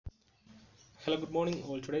Hello, good morning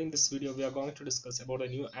all. Today in this video we are going to discuss about the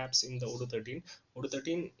new apps in the Odoo 13. Odoo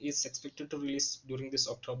 13 is expected to release during this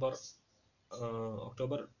October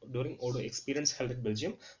during Odoo experience held in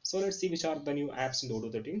Belgium. So let's see which are the new apps in the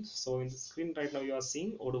Odoo 13. So in the screen right now you are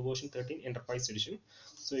seeing Odoo version 13 Enterprise Edition.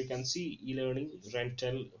 So you can see e-learning,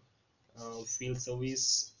 rental, field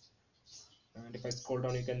service, and if I scroll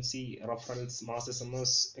down you can see referrals, mass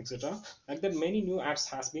SMS, etc. Like that many new apps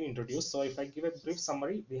has been introduced. So if I give a brief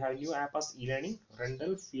summary, we have new app as e-learning,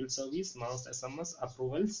 rental, field service, mass SMS,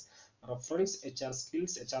 approvals, referrals, HR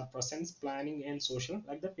skills, HR presence, planning and social.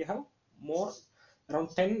 Like that we have more, around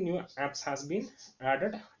 10 new apps has been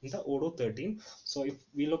added in the Odoo 13. So if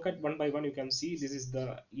we look at one by one, you can see this is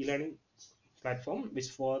the e-learning platform which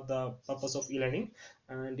for the purpose of e-learning.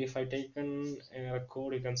 And if I take a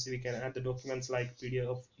code, you can see we can add the documents like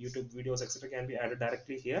PDF, YouTube videos, etc. can be added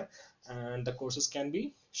directly here, and the courses can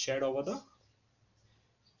be shared over the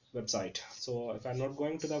website. So if I'm not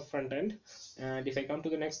going to the front end, and if I come to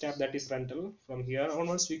the next tab, that is rental, from here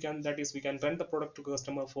onwards we can, that is we can rent the product to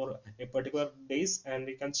customer for a particular days, and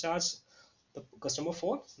we can charge the customer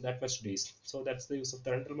for that much days. So that's the use of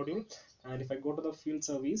the rental module. And if I go to the field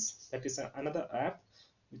service, that is another app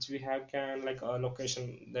which we have, can like a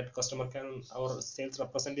location that customer can, our sales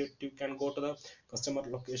representative can go to the customer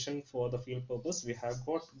location for the field purpose. We have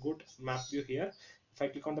got good map view here. If I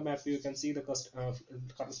click on the map view, you can see the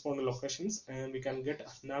corresponding locations, and we can get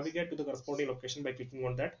navigate to the corresponding location by clicking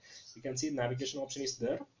on that. You can see navigation option is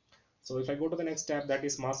there. So if I go to the next tab, that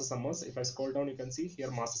is mass SMS. If I scroll down, you can see here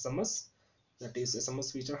mass SMS, that is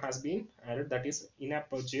SMS feature has been added. That is in-app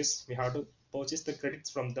purchase, we have to purchase the credits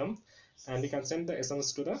from them, and we can send the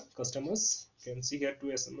SMS to the customers. You can see here 2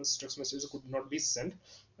 SMS text messages could not be sent,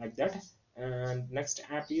 like that. And next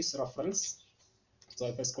app is referrals. So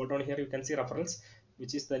if I scroll down here, you can see referrals,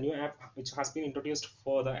 which is the new app which has been introduced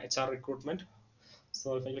for the HR recruitment.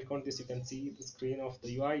 So if I click on this, you can see the screen of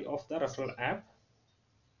the UI of the referral app.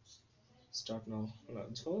 Start now.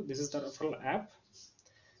 So this is the referral app.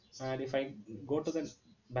 And if I go to the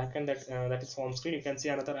backend, that is home screen, you can see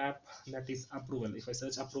another app, that is approval. If I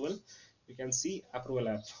search approval, you can see approval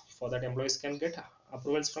app. For that, employees can get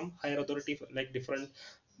approvals from higher authority, like different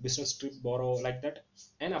business trip, borrow, like that,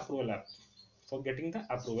 an approval app for getting the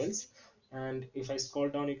approvals. And if I scroll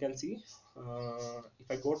down, you can see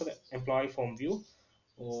if I go to the employee form view,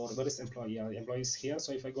 or where is employee, yeah, employee is here.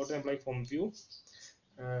 So if I go to employee form view,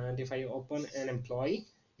 and if I open an employee,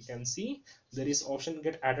 you can see there is option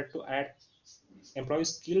get added to add employee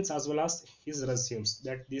skills as well as his resumes.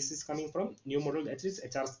 That this is coming from new model, that is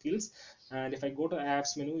HR skills. And if I go to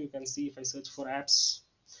apps menu, you can see if I search for apps,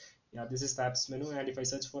 yeah, this is the apps menu. And if I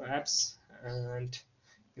search for apps, and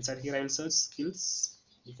inside here I will search skills,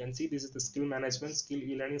 you can see this is the skill management, skill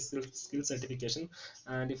e-learning, skill certification.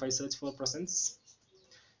 And if I search for presence,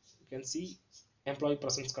 you can see employee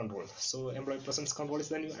presence control. So employee presence control is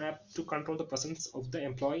the new app to control the presence of the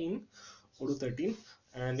employee in Odoo 13.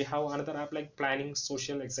 And we have another app like planning,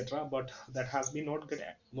 social, etc., but that has been not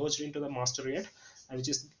get merged into the master yet, and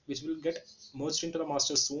which will get merged into the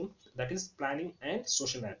master soon. That is planning and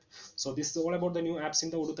social app. So this is all about the new apps in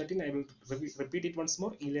the Odoo 13. I will repeat it once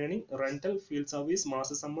more: e-learning, rental, field service,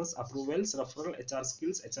 master summers, approvals, referral, HR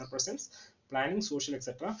skills, HR presence, planning, social,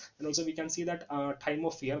 etc. And also we can see that time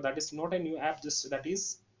of year, that is not a new app, just that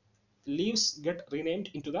is leaves get renamed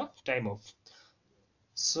into the time of.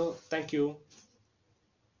 So thank you.